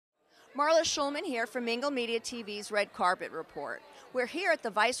Marla Schulman here from Mingle Media TV's Red Carpet Report. We're here at the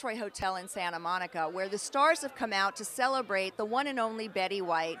Viceroy Hotel in Santa Monica, where the stars have come out to celebrate the one and only Betty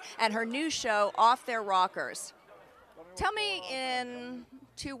White and her new show, Off Their Rockers. Tell me in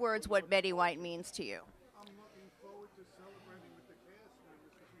 2 words what Betty White means to you.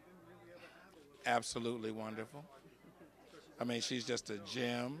 Absolutely wonderful. I mean, she's just a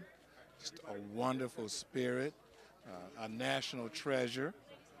gem, just a wonderful spirit, a national treasure.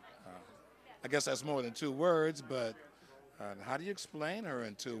 I guess that's more than 2 words, but how do you explain her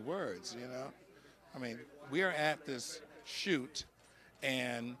in 2 words, you know? I mean, we are at this shoot,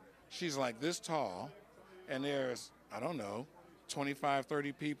 and she's like this tall, and there's, I don't know, 25,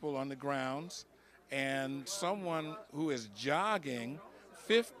 30 people on the grounds, and someone who is jogging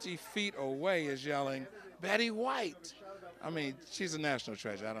 50 feet away is yelling, "Betty White!" I mean, she's a national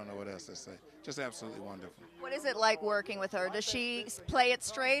treasure. I don't know what else to say. Just absolutely wonderful. What is it like working with her? Does she play it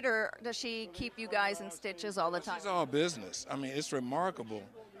straight, or does she keep you guys in stitches all the time? She's all business. I mean, it's remarkable.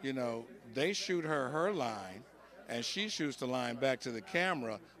 You know, they shoot her line, and she shoots the line back to the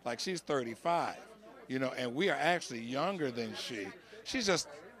camera like she's 35. You know, and we are actually younger than she. She's just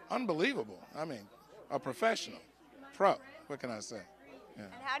unbelievable. I mean, a professional, pro. What can I say? Yeah.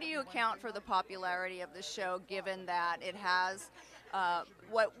 And how do you account for the popularity of the show, given that it has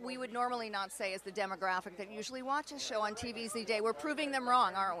what we would normally not say is the demographic that usually watches a show on TV these days? We're proving them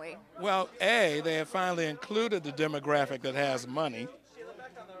wrong, aren't we? Well, they have finally included the demographic that has money,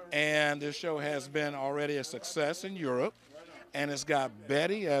 and this show has been already a success in Europe, and it's got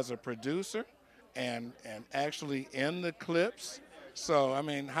Betty as a producer and actually in the clips. So, I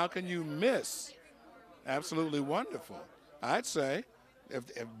mean, how can you miss? Absolutely wonderful. I'd say if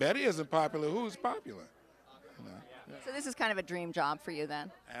Betty isn't popular, who's popular? You know? Yeah. So this is kind of a dream job for you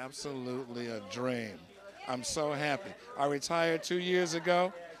then? Absolutely a dream. I'm so happy. I retired 2 years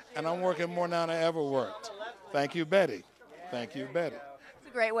ago, and I'm working more now than I ever worked. Thank you, Betty. Thank you, Betty. It's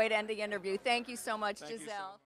a great way to end the interview. Thank you so much, Thank you Giselle.